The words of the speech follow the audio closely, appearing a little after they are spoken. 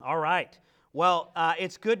right. Well,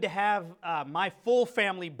 it's good to have my full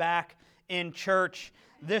family back in church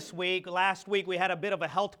this week. Last week we had a bit of a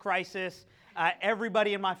health crisis.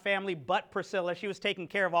 Everybody in my family but Priscilla, she was taking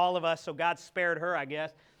care of all of us, so God spared her, I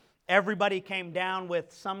guess. Everybody came down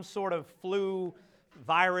with some sort of flu,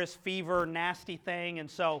 virus, fever, nasty thing, and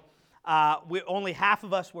so only half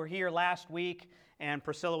of us were here last week, and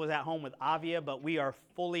Priscilla was at home with Avia, but we are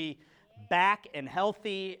fully back and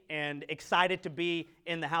healthy and excited to be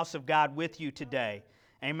in the house of God with you today.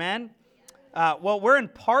 Amen? Well, we're in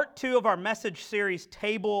part 2 of our message series,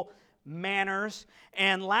 Table Manners.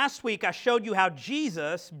 And last week I showed you how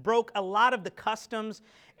Jesus broke a lot of the customs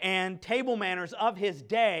and table manners of his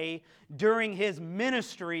day during his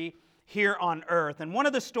ministry here on earth. And one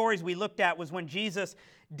of the stories we looked at was when Jesus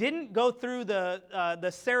didn't go through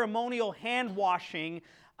the ceremonial hand washing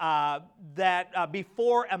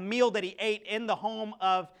before a meal that he ate in the home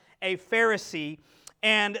of a Pharisee.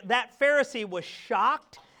 And that Pharisee was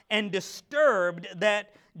shocked and disturbed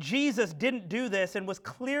that Jesus didn't do this and was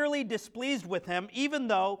clearly displeased with him, even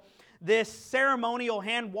though this ceremonial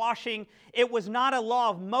hand washing, it was not a law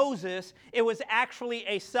of Moses, it was actually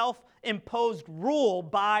a self-imposed rule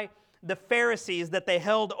by the Pharisees that they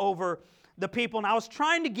held over the people. And I was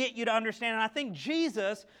trying to get you to understand, and I think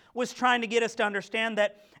Jesus was trying to get us to understand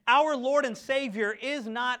that our Lord and Savior is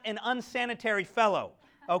not an unsanitary fellow,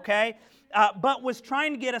 okay? But was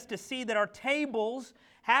trying to get us to see that our tables,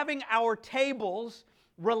 having our tables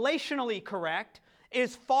relationally correct,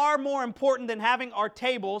 is far more important than having our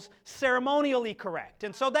tables ceremonially correct.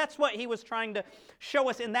 And so that's what he was trying to show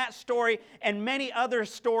us in that story and many other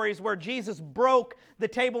stories where Jesus broke the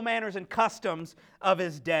table manners and customs of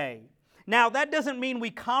his day. Now, that doesn't mean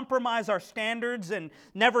we compromise our standards and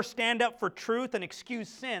never stand up for truth and excuse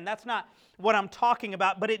sin. That's not what I'm talking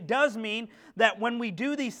about. But it does mean that when we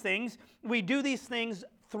do these things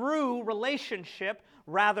through relationship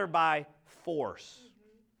rather by force.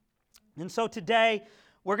 And so today,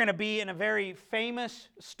 we're going to be in a very famous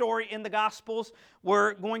story in the Gospels.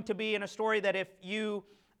 We're going to be in a story that if you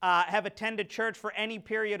have attended church for any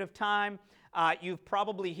period of time, you've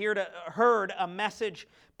probably heard a message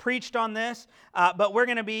preached on this, but we're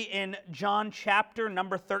going to be in John chapter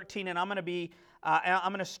number 13, and I'm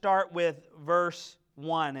going to start with verse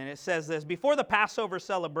 1, and it says this: Before the Passover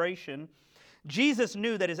celebration, Jesus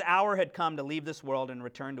knew that his hour had come to leave this world and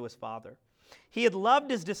return to his Father. He had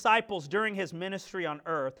loved his disciples during his ministry on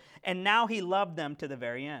earth, and now he loved them to the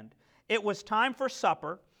very end. It was time for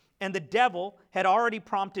supper, and the devil had already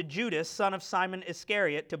prompted Judas, son of Simon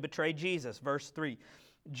Iscariot, to betray Jesus. Verse 3.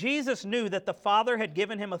 Jesus knew that the Father had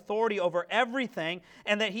given him authority over everything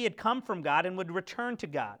and that he had come from God and would return to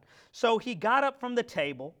God. So he got up from the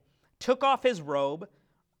table, took off his robe,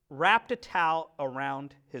 wrapped a towel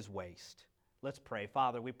around his waist. Let's pray.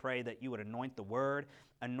 Father, we pray that you would anoint the word,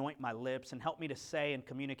 anoint my lips, and help me to say and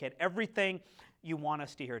communicate everything you want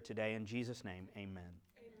us to hear today. In Jesus' name, amen.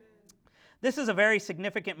 This is a very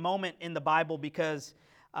significant moment in the Bible because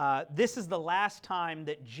this is the last time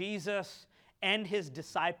that Jesus and his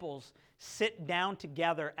disciples sit down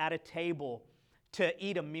together at a table to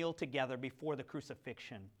eat a meal together before the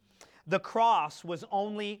crucifixion. The cross was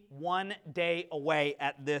only one day away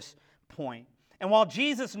at this point. And while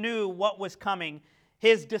Jesus knew what was coming,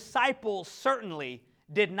 his disciples certainly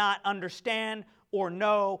did not understand or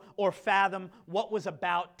know or fathom what was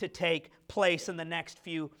about to take place in the next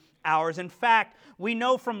few hours. In fact, we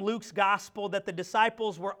know from Luke's gospel that the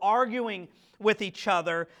disciples were arguing with each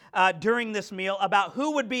other during this meal about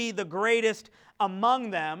who would be the greatest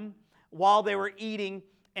among them while they were eating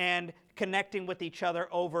and connecting with each other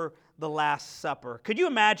over the Last Supper. Could you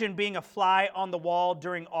imagine being a fly on the wall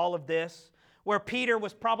during all of this, where Peter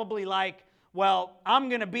was probably like, well, I'm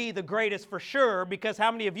going to be the greatest for sure, because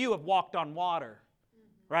how many of you have walked on water,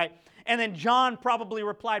 right? And then John probably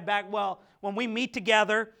replied back, well, when we meet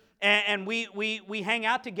together and we hang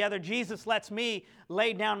out together, Jesus lets me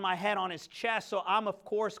lay down my head on his chest, so I'm of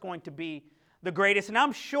course going to be the greatest. And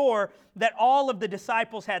I'm sure that all of the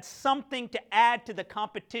disciples had something to add to the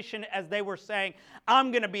competition as they were saying,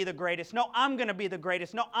 I'm going to be the greatest. No, I'm going to be the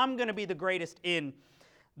greatest. No, I'm going to be the greatest in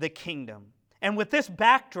the kingdom. And with this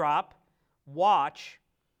backdrop, watch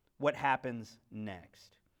what happens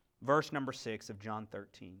next. Verse number 6 of John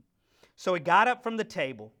 13. So he got up from the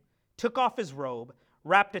table, took off his robe,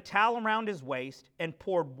 wrapped a towel around his waist, and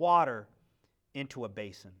poured water into a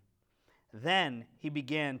basin. Then he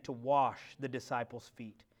began to wash the disciples'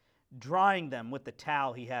 feet, drying them with the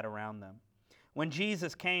towel he had around them. When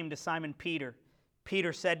Jesus came to Simon Peter,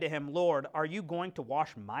 Peter said to him, Lord, are you going to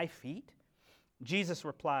wash my feet? Jesus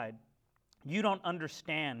replied, you don't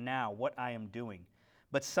understand now what I am doing,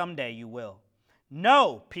 but someday you will."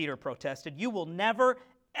 "No," Peter protested, "you will never,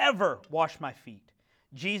 ever wash my feet."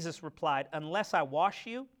 Jesus replied, "Unless I wash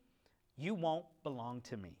you, you won't belong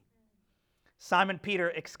to me." Simon Peter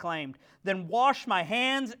exclaimed, "Then wash my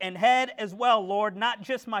hands and head as well, Lord, not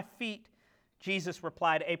just my feet." Jesus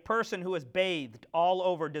replied, "A person who is bathed all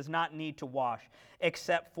over does not need to wash,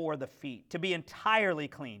 except for the feet, to be entirely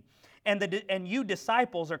clean. And you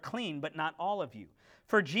disciples are clean, but not all of you."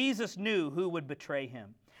 For Jesus knew who would betray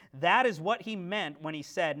him. That is what he meant when he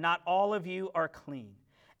said, "Not all of you are clean."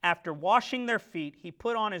 After washing their feet, he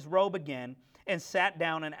put on his robe again and sat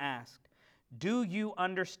down and asked, "Do you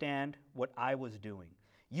understand what I was doing?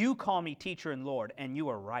 You call me teacher and Lord, and you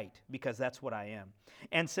are right, because that's what I am.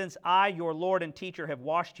 And since I, your Lord and teacher, have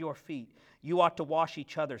washed your feet, you ought to wash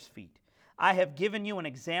each other's feet. I have given you an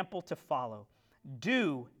example to follow.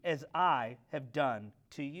 Do as I have done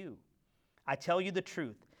to you. I tell you the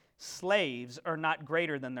truth, slaves are not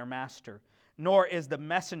greater than their master, nor is the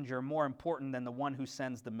messenger more important than the one who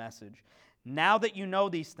sends the message. Now that you know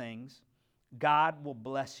these things, God will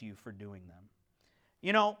bless you for doing them."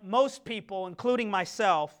 You know, most people, including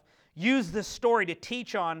myself, use this story to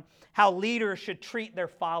teach on how leaders should treat their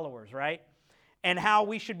followers, right? And how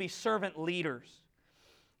we should be servant leaders.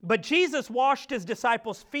 But Jesus washed his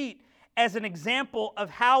disciples' feet as an example of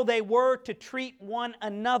how they were to treat one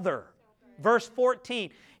another. Verse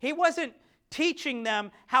 14. He wasn't teaching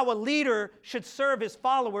them how a leader should serve his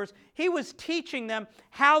followers. He was teaching them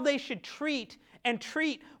how they should treat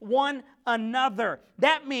one another.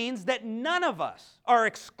 That means that none of us are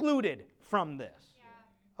excluded from this.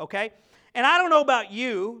 Okay? And I don't know about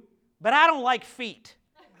you, but I don't like feet.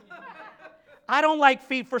 I don't like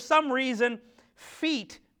feet. For some reason,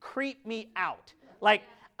 feet creep me out. Like,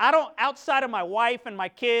 outside of my wife and my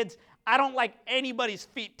kids, I don't like anybody's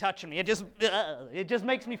feet touching me. It just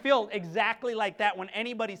makes me feel exactly like that when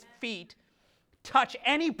anybody's feet touch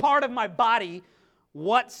any part of my body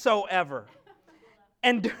whatsoever.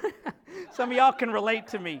 And some of y'all can relate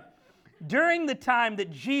to me. During the time that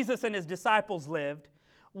Jesus and his disciples lived,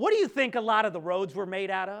 what do you think a lot of the roads were made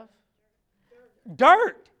out of?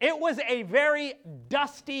 Dirt. It was a very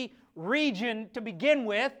dusty region to begin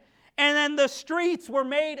with, and then the streets were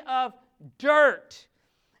made of dirt.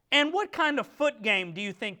 And what kind of foot game do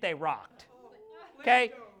you think they rocked?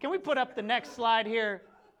 Okay, can we put up the next slide here?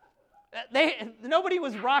 Nobody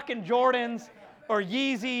was rocking Jordans or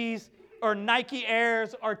Yeezys or Nike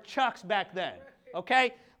Airs or Chucks back then.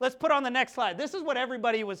 Okay, let's put on the next slide. This is what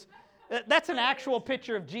everybody was. That's an actual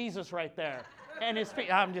picture of Jesus right there, and his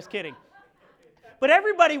feet. I'm just kidding. But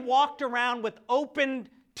everybody walked around with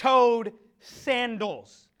open-toed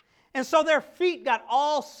sandals. And so their feet got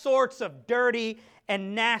all sorts of dirty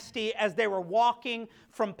and nasty as they were walking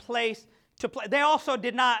from place to place. They also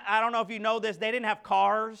did not, I don't know if you know this, they didn't have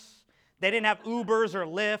cars. They didn't have Ubers or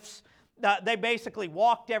Lyfts. They basically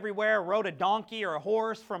walked everywhere, rode a donkey or a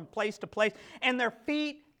horse from place to place, and their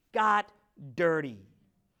feet got dirty.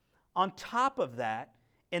 On top of that,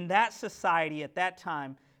 in that society at that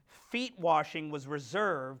time, feet washing was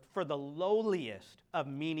reserved for the lowliest of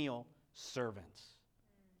menial servants.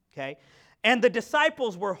 Okay? And the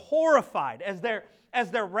disciples were horrified as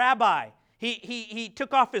their rabbi. He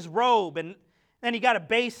took off his robe, and then he got a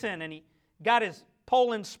basin, and he got his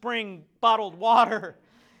Poland Spring bottled water,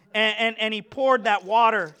 and he poured that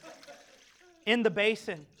water in the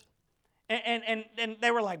basin. And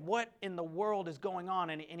they were like, "What in the world is going on?"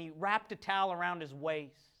 And he wrapped a towel around his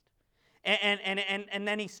waist. And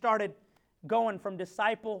then he started going from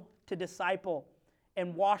disciple to disciple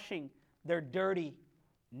and washing their dirty,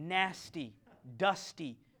 nasty,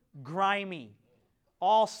 dusty, grimy,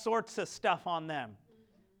 all sorts of stuff on them.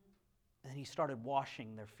 And he started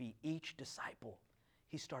washing their feet. Each disciple,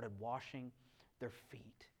 he started washing their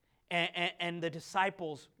feet. And the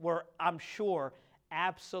disciples were, I'm sure,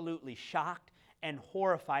 absolutely shocked and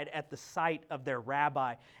horrified at the sight of their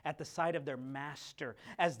rabbi, at the sight of their master,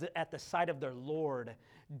 at the sight of their Lord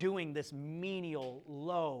doing this menial,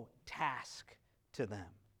 low task to them.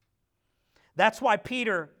 That's why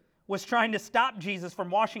Peter was trying to stop Jesus from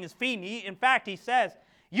washing his feet. In fact, he says,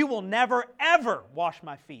 "You will never, ever wash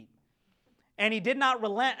my feet." And he did not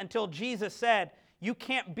relent until Jesus said, "You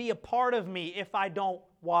can't be a part of me if I don't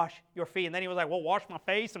wash your feet." And then he was like, "Well, wash my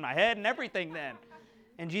face and my head and everything then."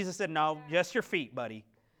 And Jesus said, "No, just your feet, buddy."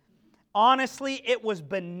 Honestly, it was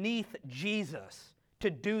beneath Jesus to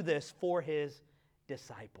do this for his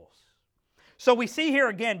disciples. So we see here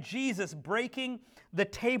again Jesus breaking the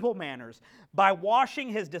table manners by washing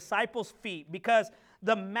his disciples' feet, because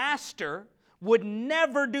the master would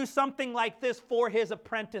never do something like this for his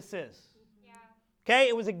apprentices. Okay?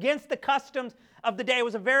 It was against the customs of the day. It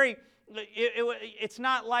was it's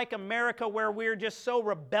not like America where we're just so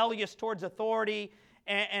rebellious towards authority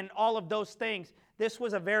and all of those things. This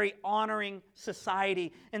was a very honoring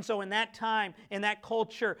society. And so in that time, in that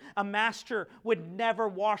culture, a master would never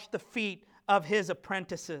wash the feet of his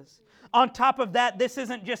apprentices. On top of that, this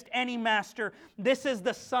isn't just any master. This is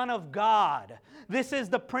the Son of God. This is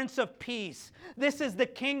the Prince of Peace. This is the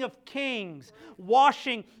King of Kings,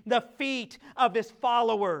 washing the feet of his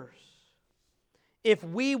followers. If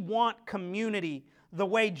we want community the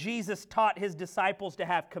way Jesus taught his disciples to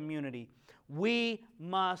have community, we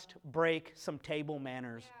must break some table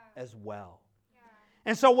manners as well.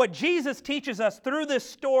 And so what Jesus teaches us through this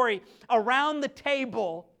story around the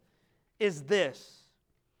table is this.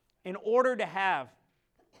 In order to have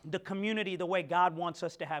the community the way God wants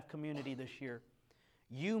us to have community this year,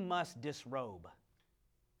 you must disrobe.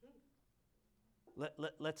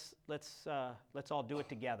 Let's all do it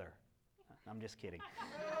together. I'm just kidding.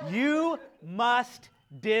 You must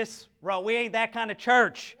disrobe. We ain't that kind of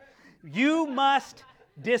church. You must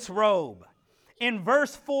disrobe. In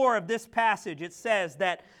verse 4 of this passage, it says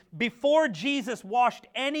that before Jesus washed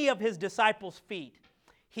any of his disciples' feet,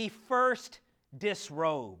 he first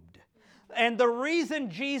disrobed. And the reason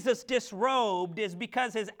Jesus disrobed is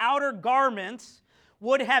because his outer garments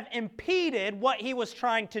would have impeded what he was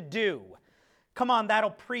trying to do. Come on, that'll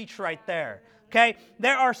preach right there. Okay?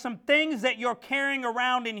 There are some things that you're carrying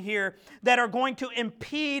around in here that are going to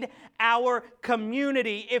impede our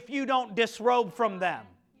community if you don't disrobe from them.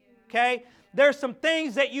 Okay? There's some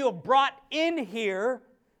things that you have brought in here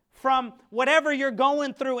from whatever you're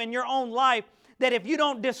going through in your own life that if you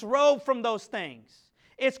don't disrobe from those things,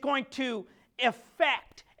 it's going to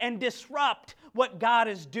affect and disrupt what God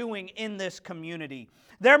is doing in this community.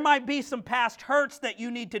 There might be some past hurts that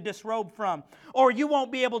you need to disrobe from, or you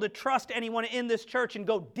won't be able to trust anyone in this church and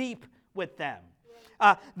go deep with them.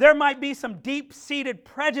 There might be some deep-seated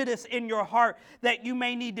prejudice in your heart that you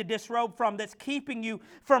may need to disrobe from that's keeping you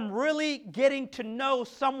from really getting to know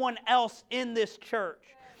someone else in this church.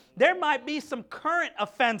 There might be some current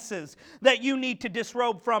offenses that you need to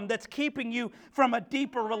disrobe from that's keeping you from a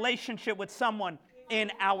deeper relationship with someone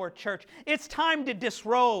in our church. It's time to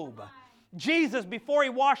disrobe. Jesus, before he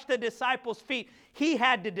washed the disciples' feet, he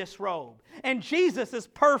had to disrobe. And Jesus is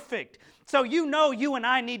perfect. So you know you and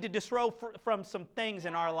I need to disrobe from some things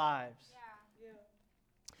in our lives.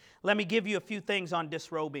 Let me give you a few things on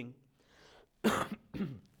disrobing.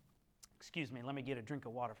 Excuse me, let me get a drink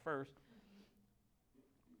of water first.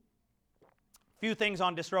 Few things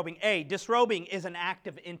on disrobing. A, disrobing is an act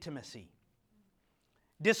of intimacy.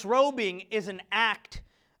 Disrobing is an act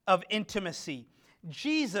of intimacy.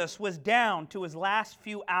 Jesus was down to his last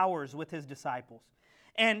few hours with his disciples.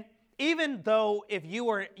 And even though if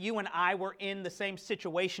you and I were in the same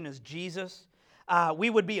situation as Jesus, we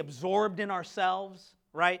would be absorbed in ourselves,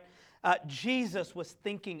 right? Jesus was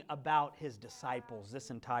thinking about his disciples this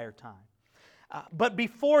entire time. But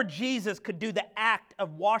before Jesus could do the act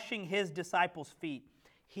of washing his disciples' feet,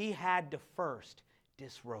 he had to first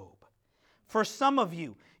disrobe. For some of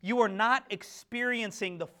you, you are not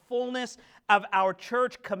experiencing the fullness of our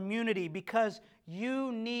church community because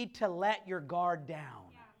you need to let your guard down.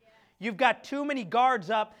 You've got too many guards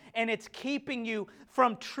up, and it's keeping you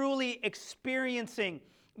from truly experiencing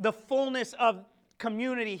the fullness of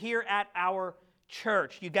community here at our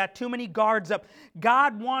church. You got too many guards up.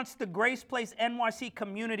 God wants the Grace Place NYC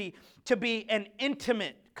community to be an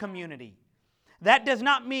intimate community. That does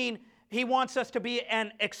not mean he wants us to be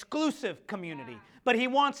an exclusive community, but he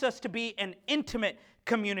wants us to be an intimate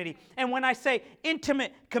community. And when I say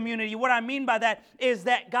intimate community, what I mean by that is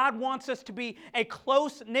that God wants us to be a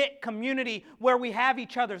close-knit community where we have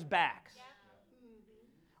each other's backs.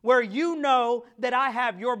 Where you know that I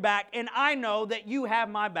have your back and I know that you have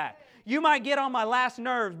my back. You might get on my last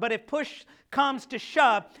nerves, but if push comes to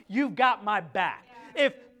shove, you've got my back.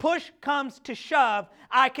 If push comes to shove,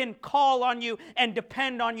 I can call on you and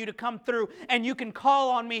depend on you to come through, and you can call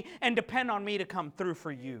on me and depend on me to come through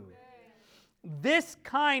for you. This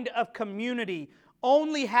kind of community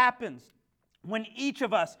only happens when each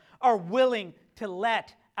of us are willing to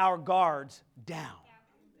let our guards down.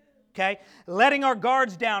 Okay? Letting our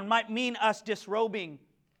guards down might mean us disrobing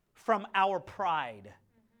from our pride.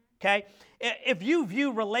 Okay? If you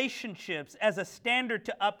view relationships as a standard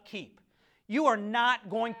to upkeep, you are not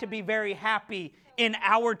going to be very happy in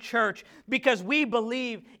our church, because we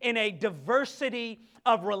believe in a diversity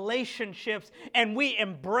of relationships and we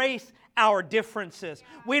embrace our differences.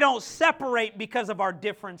 We don't separate because of our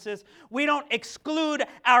differences. We don't exclude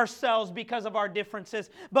ourselves because of our differences,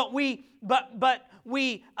 but we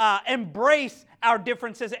embrace our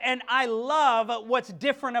differences. And I love what's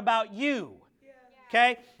different about you.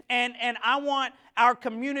 Okay? And I want our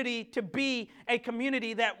community to be a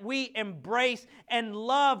community that we embrace and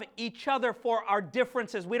love each other for our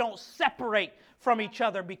differences. We don't separate from each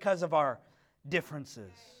other because of our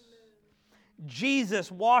differences.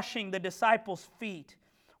 Jesus washing the disciples' feet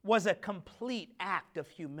was a complete act of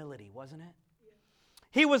humility, wasn't it?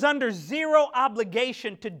 He was under zero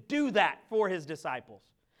obligation to do that for his disciples.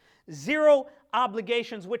 Zero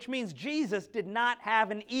obligations, which means Jesus did not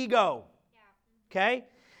have an ego. Okay?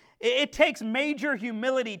 It takes major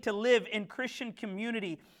humility to live in Christian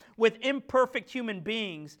community with imperfect human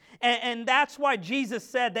beings. And that's why Jesus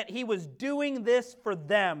said that he was doing this for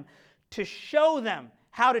them, to show them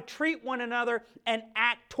how to treat one another and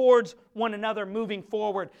act towards one another moving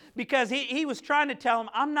forward. Because he was trying to tell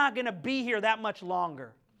them, I'm not going to be here that much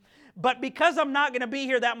longer. But because I'm not going to be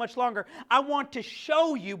here that much longer, I want to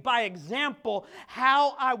show you by example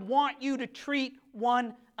how I want you to treat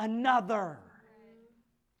one another.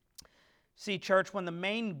 See, church, when the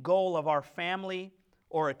main goal of our family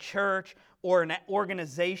or a church or an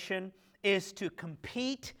organization is to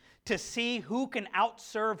compete to see who can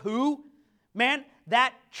outserve who, man,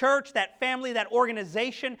 that church, that family, that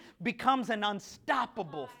organization becomes an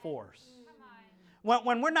unstoppable force.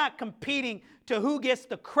 When we're not competing to who gets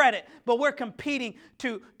the credit, but we're competing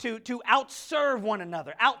to outserve one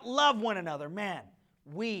another, outlove one another, man,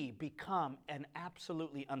 we become an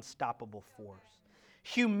absolutely unstoppable force.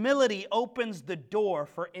 Humility opens the door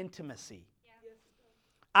for intimacy.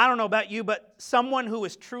 I don't know about you, but someone who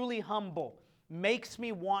is truly humble makes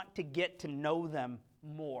me want to get to know them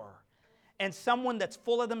more. And someone that's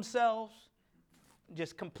full of themselves,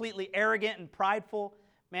 just completely arrogant and prideful,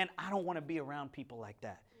 man, I don't want to be around people like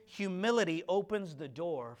that. Humility opens the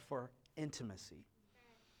door for intimacy.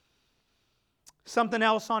 Something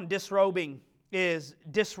else on disrobing is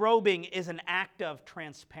an act of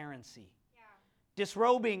transparency.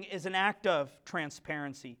 Disrobing is an act of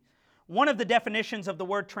transparency. One of the definitions of the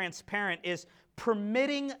word transparent is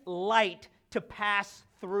permitting light to pass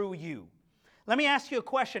through you. Let me ask you a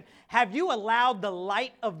question. Have you allowed the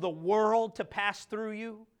light of the world to pass through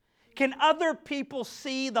you? Can other people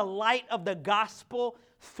see the light of the gospel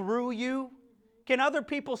through you? Can other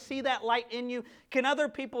people see that light in you? Can other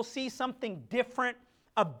people see something different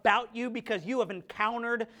about you because you have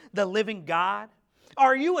encountered the living God?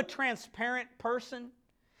 Are you a transparent person?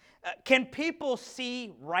 Can people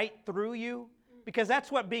see right through you? Because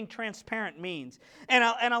that's what being transparent means.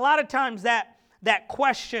 And a lot of times that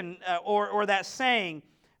question or that saying,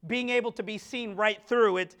 being able to be seen right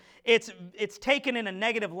through, it's taken in a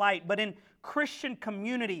negative light. But in Christian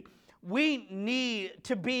community, we need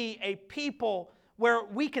to be a people where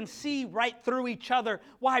we can see right through each other.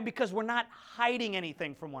 Why? Because we're not hiding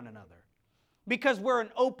anything from one another. Because we're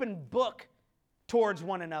an open book towards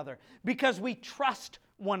one another. Because we trust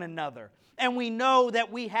one another. And we know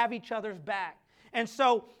that we have each other's back. And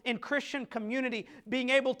so in Christian community, being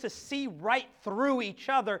able to see right through each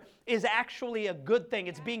other is actually a good thing.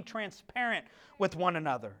 It's being transparent with one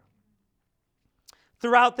another.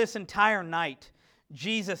 Throughout this entire night,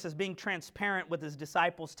 Jesus is being transparent with his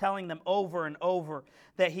disciples, telling them over and over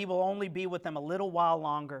that he will only be with them a little while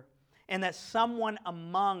longer, and that someone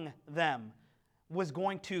among them was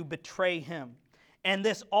going to betray him. And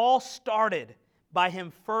this all started by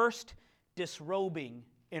him first disrobing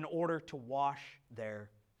in order to wash their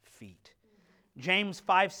feet. James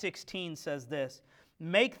 5:16 says this,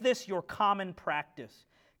 "Make this your common practice.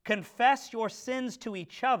 Confess your sins to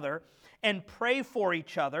each other and pray for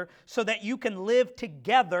each other so that you can live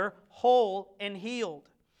together whole and healed."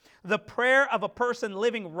 The prayer of a person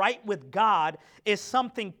living right with God is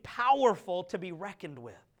something powerful to be reckoned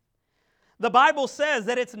with. The Bible says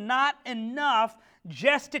that it's not enough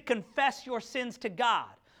just to confess your sins to God.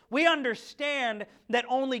 We understand that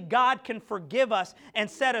only God can forgive us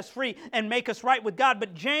and set us free and make us right with God.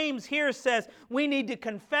 But James here says we need to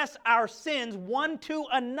confess our sins one to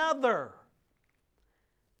another.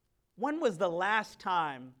 When was the last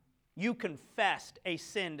time you confessed a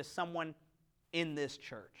sin to someone in this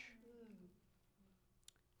church?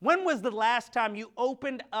 When was the last time you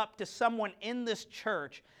opened up to someone in this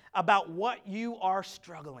church about what you are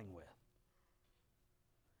struggling with?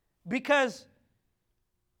 Because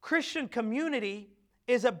Christian community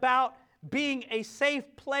is about being a safe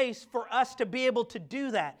place for us to be able to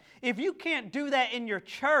do that. If you can't do that in your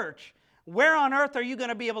church, where on earth are you going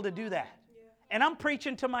to be able to do that? And I'm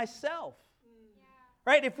preaching to myself.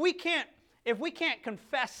 Right? If we can't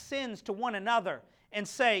confess sins to one another and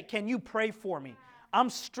say, "Can you pray for me? I'm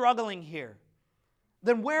struggling here."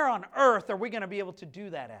 Then where on earth are we going to be able to do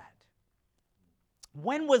that at?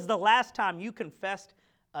 When was the last time you confessed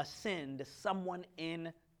a sin to someone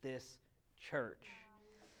in this church?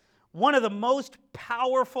 One of the most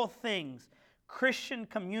powerful things Christian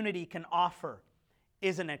community can offer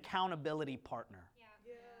is an accountability partner.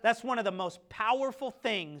 That's one of the most powerful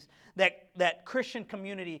things that Christian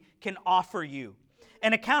community can offer you.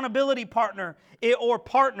 An accountability partner or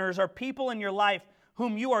partners are people in your life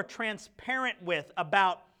whom you are transparent with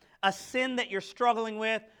about a sin that you're struggling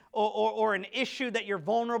with or an issue that you're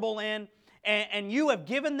vulnerable in. And you have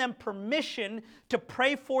given them permission to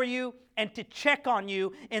pray for you and to check on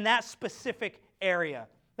you in that specific area.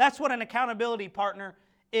 That's what an accountability partner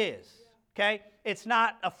is. Okay? It's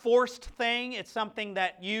not a forced thing. It's something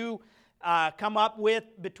that you come up with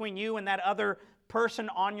between you and that other person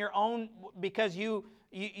on your own because you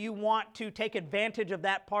want to take advantage of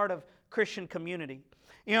that part of Christian community.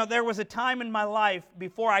 You know, there was a time in my life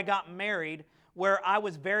before I got married where I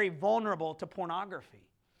was very vulnerable to pornography.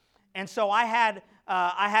 And so I had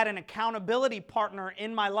an accountability partner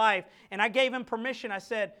in my life, and I gave him permission. I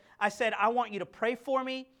said, I want you to pray for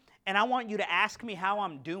me, and I want you to ask me how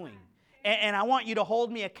I'm doing. And I want you to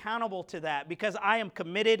hold me accountable to that because I am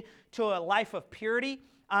committed to a life of purity.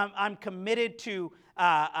 I'm committed to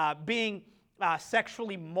being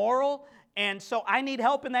sexually moral. And so I need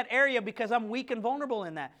help in that area because I'm weak and vulnerable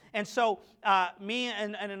in that. And so me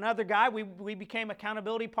and another guy, we became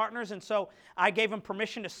accountability partners. And so I gave him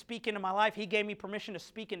permission to speak into my life. He gave me permission to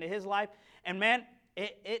speak into his life. And man,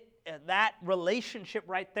 that relationship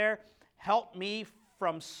right there helped me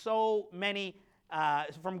from so many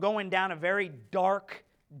from going down a very dark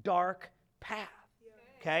path.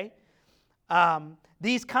 Okay?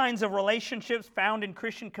 These kinds of relationships found in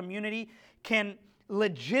Christian community can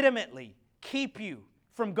legitimately keep you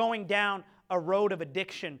from going down a road of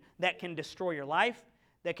addiction that can destroy your life,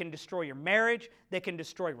 that can destroy your marriage, that can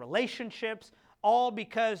destroy relationships, all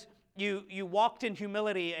because you walked in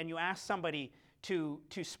humility and you asked somebody to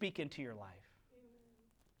speak into your life.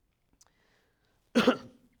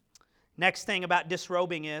 Next thing about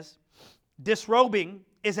disrobing is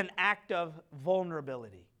an act of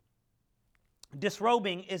vulnerability.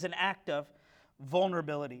 Disrobing is an act of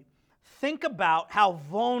vulnerability. Think about how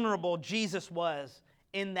vulnerable Jesus was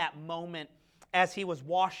in that moment as he was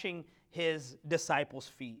washing his disciples'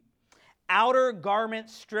 feet. Outer garment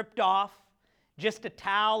stripped off, just a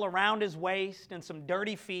towel around his waist and some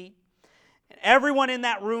dirty feet. And everyone in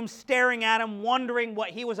that room staring at him, wondering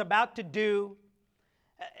what he was about to do.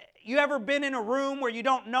 You ever been in a room where you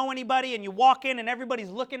don't know anybody and you walk in and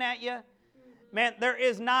everybody's looking at you? Man, there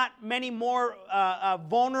is not many more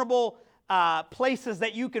vulnerable places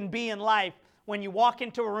that you can be in life when you walk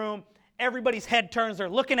into a room, everybody's head turns, they're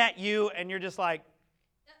looking at you, and you're just like,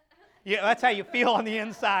 yeah, that's how you feel on the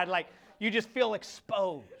inside. Like, you just feel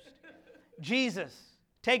exposed. Jesus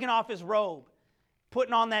taking off his robe,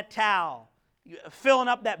 putting on that towel, filling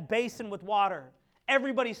up that basin with water.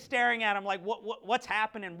 Everybody's staring at him like, what's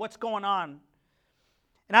happening? What's going on?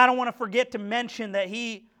 And I don't want to forget to mention that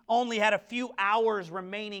he only had a few hours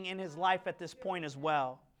remaining in his life at this point as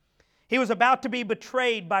well. He was about to be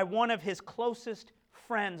betrayed by one of his closest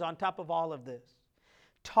friends on top of all of this.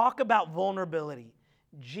 Talk about vulnerability.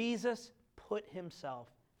 Jesus put himself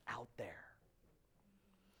out there.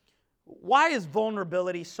 Why is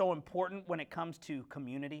vulnerability so important when it comes to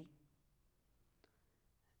community?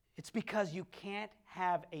 It's because you can't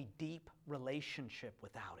have a deep relationship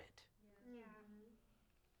without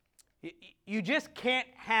it. You just can't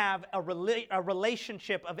have a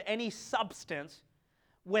relationship of any substance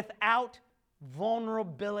without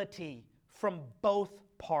vulnerability from both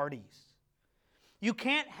parties. You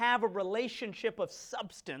can't have a relationship of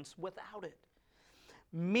substance without it.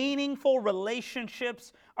 Meaningful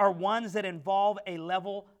relationships are ones that involve a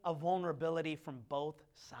level of vulnerability from both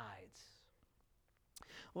sides.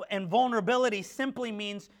 And vulnerability simply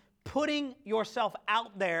means putting yourself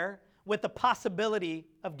out there with the possibility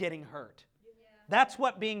of getting hurt. That's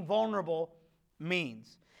what being vulnerable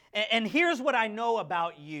means. And here's what I know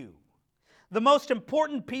about you. The most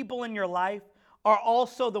important people in your life are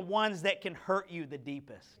also the ones that can hurt you the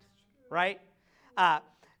deepest, right?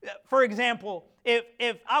 For example,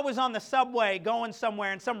 if I was on the subway going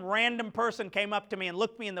somewhere and some random person came up to me and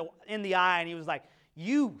looked me in the eye and he was like,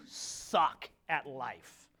 "You suck at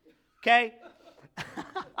life," okay?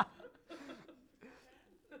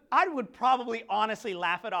 I would probably honestly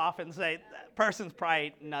laugh it off and say, that person's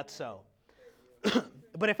probably nutso.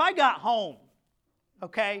 But if I got home,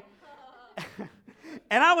 okay,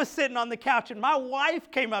 and I was sitting on the couch and my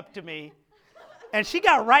wife came up to me and she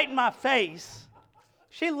got right in my face,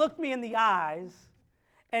 she looked me in the eyes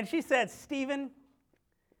and she said, Stephen,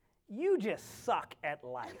 you just suck at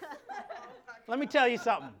life. Let me tell you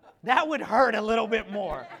something. That would hurt a little bit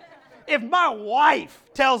more. If my wife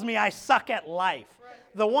tells me I suck at life,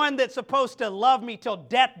 the one that's supposed to love me till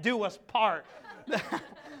death do us part,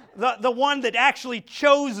 the one that actually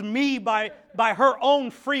chose me by her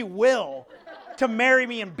own free will to marry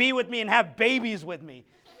me and be with me and have babies with me.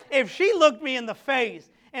 If she looked me in the face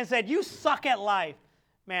and said, you suck at life,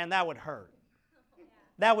 man, that would hurt.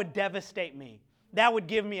 That would devastate me. That would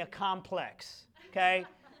give me a complex, okay?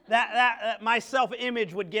 That my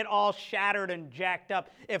self-image would get all shattered and jacked up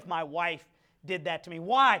if my wife did that to me.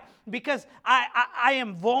 Why? Because I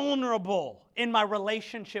am vulnerable in my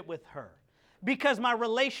relationship with her. Because my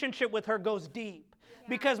relationship with her goes deep.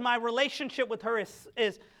 Because my relationship with her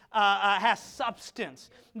has substance.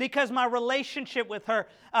 Because my relationship with her,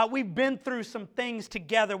 we've been through some things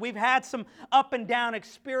together. We've had some up and down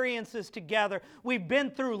experiences together. We've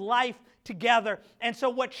been through life together. And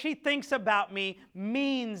so what she thinks about me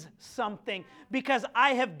means something because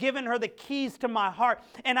I have given her the keys to my heart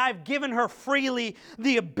and I've given her freely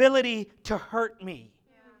the ability to hurt me.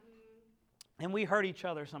 And we hurt each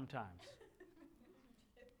other sometimes.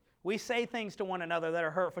 We say things to one another that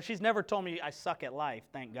are hurtful. She's never told me I suck at life,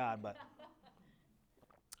 thank God.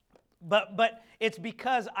 But it's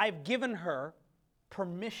because I've given her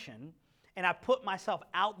permission and I put myself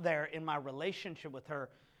out there in my relationship with her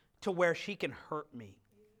to where she can hurt me.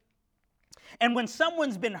 And when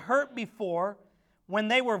someone's been hurt before, when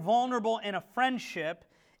they were vulnerable in a friendship,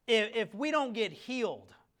 if we don't get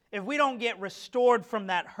healed, if we don't get restored from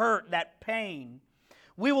that hurt, that pain,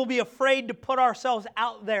 we will be afraid to put ourselves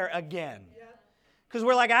out there again. Because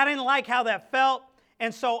we're like, I didn't like how that felt,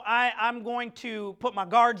 and so I'm going to put my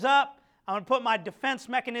guards up, I'm going to put my defense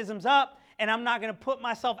mechanisms up, and I'm not going to put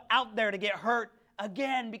myself out there to get hurt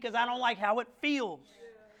again because I don't like how it feels.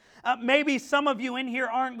 Maybe some of you in here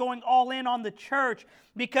aren't going all in on the church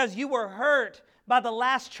because you were hurt by the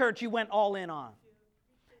last church you went all in on.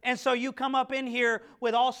 And so you come up in here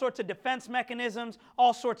with all sorts of defense mechanisms,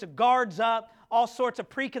 all sorts of guards up, all sorts of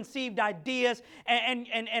preconceived ideas, and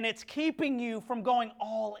it's keeping you from going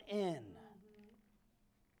all in.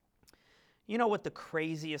 You know what the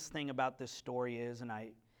craziest thing about this story is? And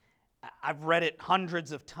I've read it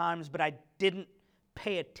hundreds of times, but I didn't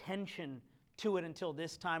pay attention to it until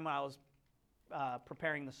this time when I was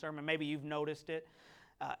preparing the sermon. Maybe you've noticed it.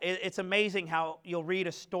 It's amazing how you'll read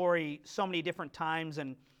a story so many different times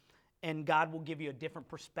and God will give you a different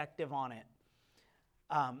perspective on it.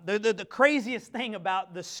 The craziest thing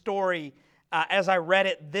about the story as I read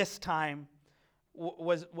it this time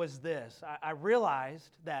was this. I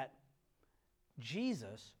realized that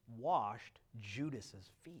Jesus washed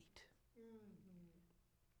Judas's feet.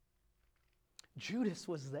 Judas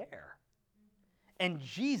was there. And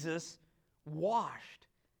Jesus washed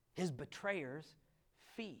his betrayer's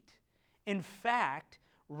feet. In fact,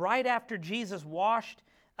 right after Jesus washed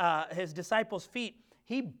his disciples' feet,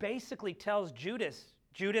 he basically tells Judas,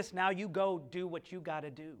 now you go do what you got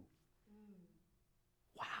to do.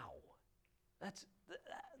 Wow.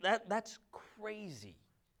 That's crazy.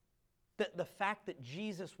 The fact that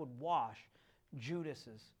Jesus would wash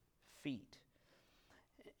Judas's feet.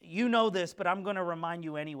 You know this, but I'm going to remind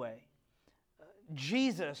you anyway.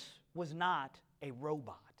 Jesus was not a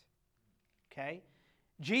robot, okay?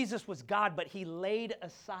 Jesus was God, but he laid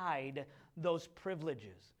aside those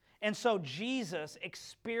privileges. And so Jesus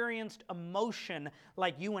experienced emotion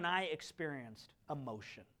like you and I experienced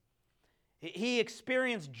emotion. He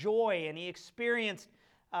experienced joy, and he experienced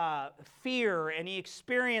fear, and he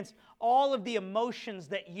experienced all of the emotions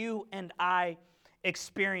that you and I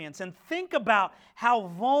experience. And think about how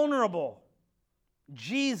vulnerable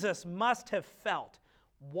Jesus must have felt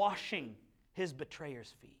washing his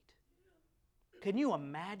betrayer's feet. Can you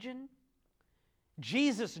imagine?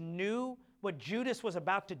 Jesus knew what Judas was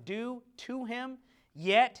about to do to him,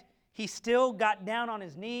 yet he still got down on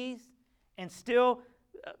his knees and still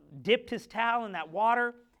dipped his towel in that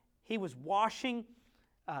water. He was washing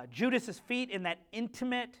Judas's feet in that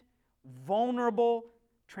intimate, vulnerable,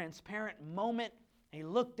 transparent moment. And he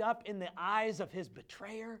looked up in the eyes of his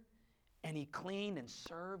betrayer, and he cleaned and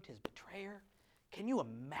served his betrayer. Can you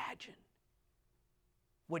imagine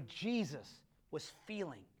what Jesus was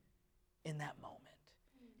feeling in that moment?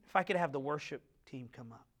 If I could have the worship team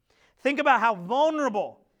come up. Think about how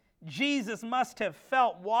vulnerable Jesus must have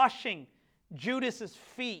felt washing Judas's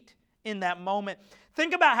feet in that moment.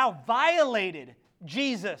 Think about how violated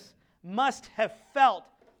Jesus must have felt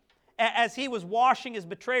as he was washing his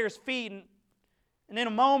betrayer's feet. And in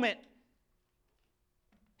a moment,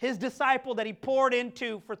 his disciple that he poured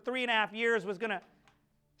into for 3.5 years was going to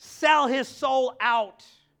sell his soul out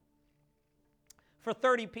for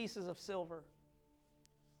 30 pieces of silver.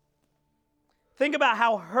 Think about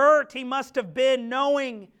how hurt he must have been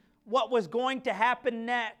knowing what was going to happen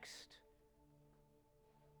next.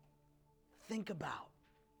 Think about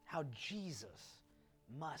how Jesus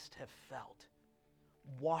must have felt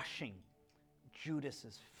washing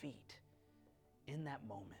Judas's feet in that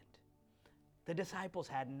moment. The disciples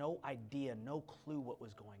had no idea, no clue what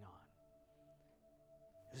was going on.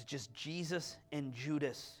 It was just Jesus and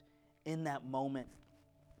Judas in that moment.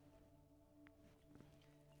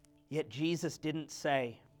 Yet Jesus didn't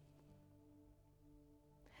say.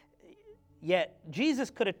 Yet Jesus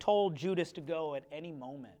could have told Judas to go at any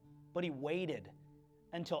moment, but he waited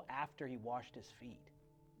until after he washed his feet.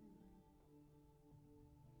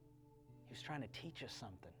 He was trying to teach us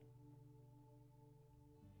something.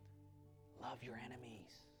 Love your enemies.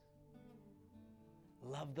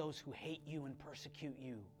 Love those who hate you and persecute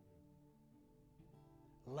you.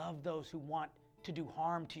 Love those who want to do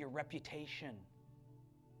harm to your reputation.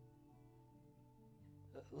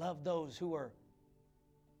 Love those who are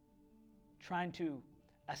trying to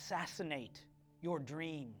assassinate your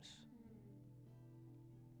dreams.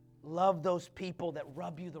 Love those people that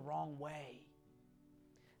rub you the wrong way.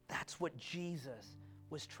 That's what Jesus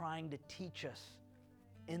was trying to teach us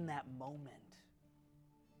in that moment.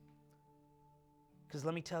 Because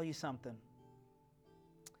let me tell you something.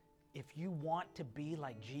 If you want to be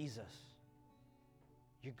like Jesus,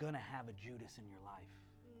 you're going to have a Judas in your life.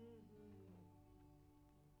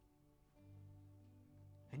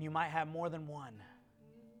 And you might have more than one.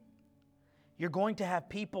 You're going to have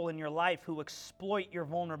people in your life who exploit your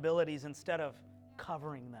vulnerabilities instead of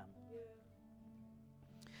covering them.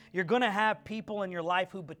 You're going to have people in your life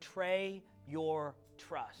who betray your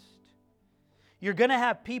trust. You're going to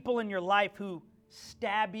have people in your life who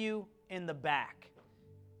stab you in the back.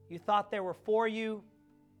 You thought they were for you,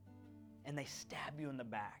 and they stab you in the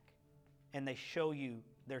back, and they show you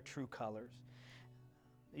their true colors.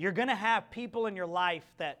 You're going to have people in your life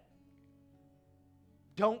that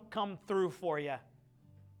don't come through for you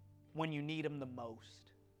when you need them the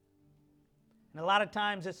most. And a lot of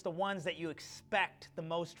times it's the ones that you expect the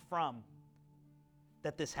most from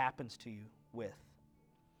that this happens to you with.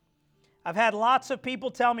 I've had lots of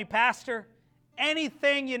people tell me, Pastor,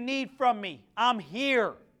 anything you need from me, I'm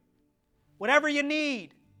here. Whatever you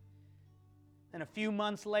need. And a few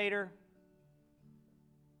months later,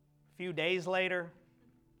 a few days later,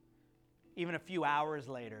 even a few hours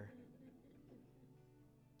later,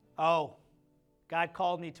 oh, God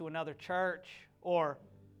called me to another church, or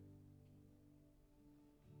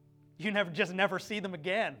you never see them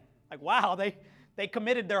again. Like, wow, they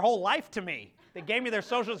committed their whole life to me. They gave me their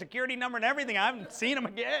social security number and everything. I haven't seen them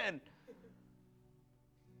again.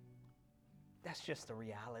 That's just the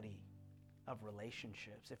reality of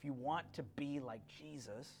relationships. If you want to be like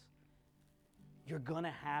Jesus, you're going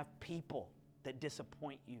to have people that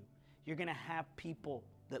disappoint you. You're going to have people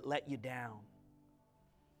that let you down.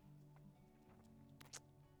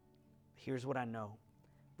 Here's what I know.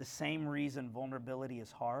 The same reason vulnerability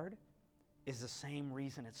is hard is the same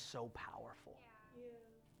reason it's so powerful. Yeah.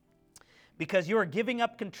 Because you are giving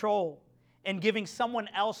up control and giving someone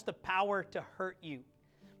else the power to hurt you.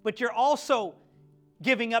 But you're also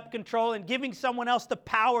giving up control and giving someone else the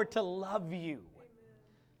power to love you.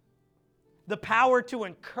 The power to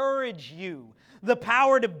encourage you. The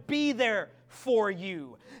power to be there for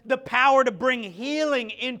you. The power to bring healing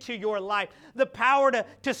into your life. The power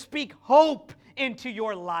to speak hope into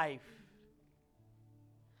your life.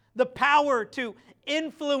 The power to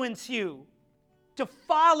influence you to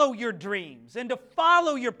follow your dreams and to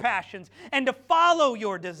follow your passions and to follow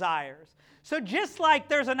your desires. So just like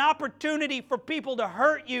there's an opportunity for people to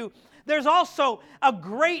hurt you, there's also a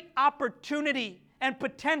great opportunity and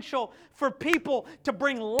potential for people to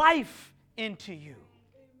bring life into you.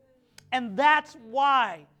 And that's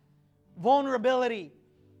why vulnerability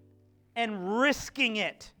and risking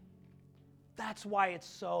it, that's why it's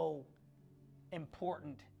so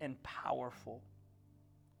important and powerful.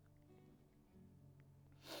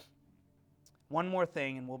 One more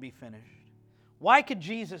thing and we'll be finished. Why could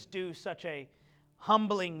Jesus do such a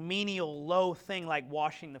humbling, menial, low thing like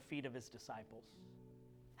washing the feet of his disciples?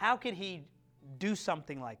 How could he do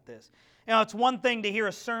something like this? You know, it's one thing to hear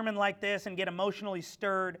a sermon like this and get emotionally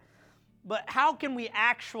stirred, but how can we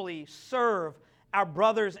actually serve our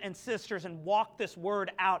brothers and sisters and walk this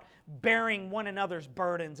word out, bearing one another's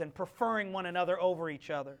burdens and preferring one another over each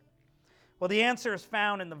other? Well, the answer is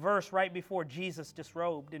found in the verse right before Jesus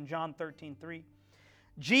disrobed in John 13:3.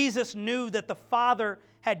 Jesus knew that the Father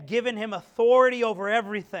had given him authority over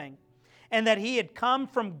everything and that he had come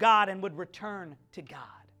from God and would return to God.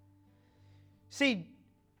 See,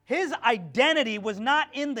 his identity was not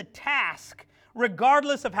in the task,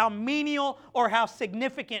 regardless of how menial or how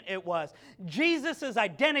significant it was. Jesus'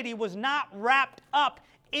 identity was not wrapped up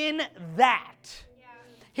in that.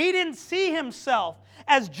 He didn't see himself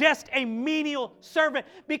as just a menial servant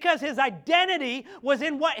because his identity was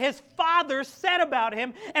in what his Father said about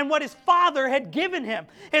him and what his Father had given him.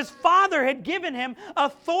 His Father had given him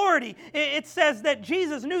authority. It says that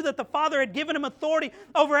Jesus knew that the Father had given him authority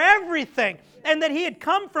over everything and that he had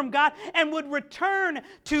come from God and would return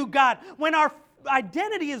to God. When our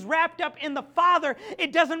identity is wrapped up in the Father,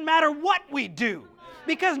 it doesn't matter what we do.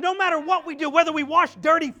 Because no matter what we do, whether we wash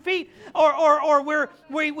dirty feet or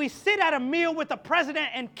we sit at a meal with the president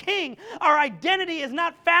and king, our identity is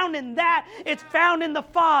not found in that. It's found in the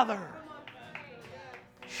Father.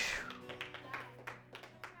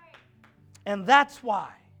 And that's why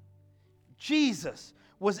Jesus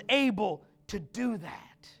was able to do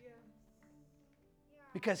that.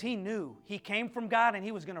 Because he knew he came from God and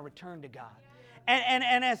he was going to return to God.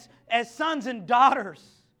 And as sons and daughters,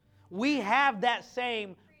 we have that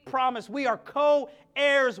same promise. We are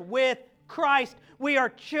co-heirs with Christ. We are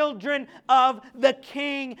children of the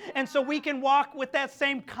King. And so we can walk with that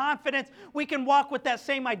same confidence. We can walk with that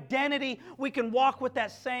same identity. We can walk with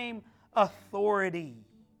that same authority.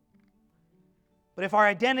 But if our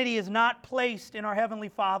identity is not placed in our Heavenly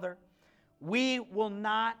Father, we will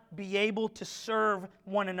not be able to serve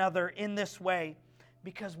one another in this way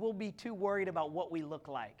because we'll be too worried about what we look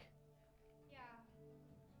like.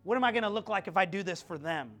 What am I going to look like if I do this for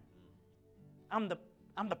them? I'm the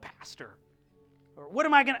pastor. Or what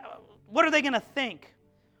are they going to think?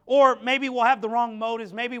 Or maybe we'll have the wrong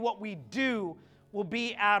motives. Maybe what we do will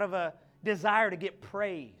be out of a desire to get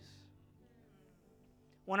praise.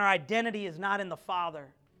 When our identity is not in the Father,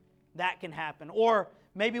 that can happen. Or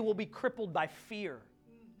maybe we'll be crippled by fear.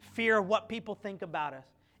 Fear of what people think about us.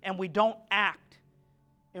 And we don't act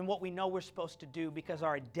in what we know we're supposed to do because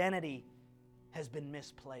our identity has been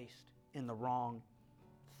misplaced in the wrong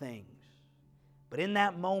things. But in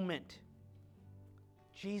that moment,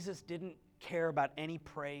 Jesus didn't care about any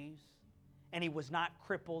praise, and he was not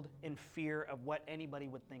crippled in fear of what anybody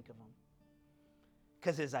would think of him.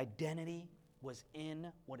 Because his identity was in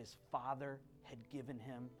what his Father had given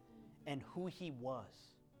him and who he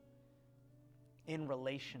was in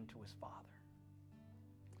relation to his Father.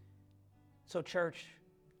 So, church,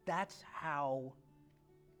 that's how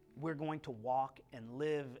we're going to walk and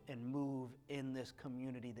live and move in this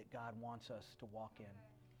community that God wants us to walk in.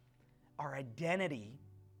 Our identity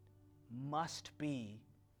must be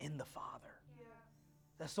in the Father. Yeah.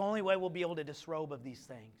 That's the only way we'll be able to disrobe of these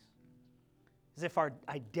things, is if our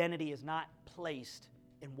identity is not placed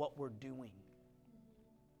in what we're doing.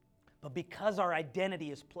 But because our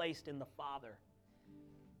identity is placed in the Father,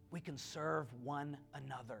 we can serve one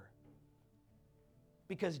another.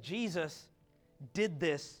 Because Jesus did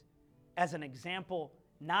this as an example,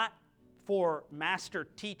 not for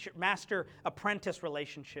master-apprentice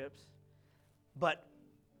relationships, but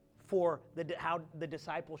for how the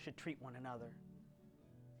disciples should treat one another.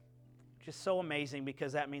 Just so amazing,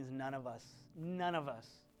 because that means none of us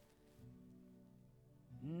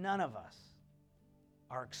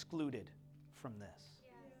are excluded from this.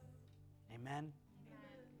 Yes. Amen?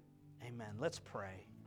 Amen. Let's pray.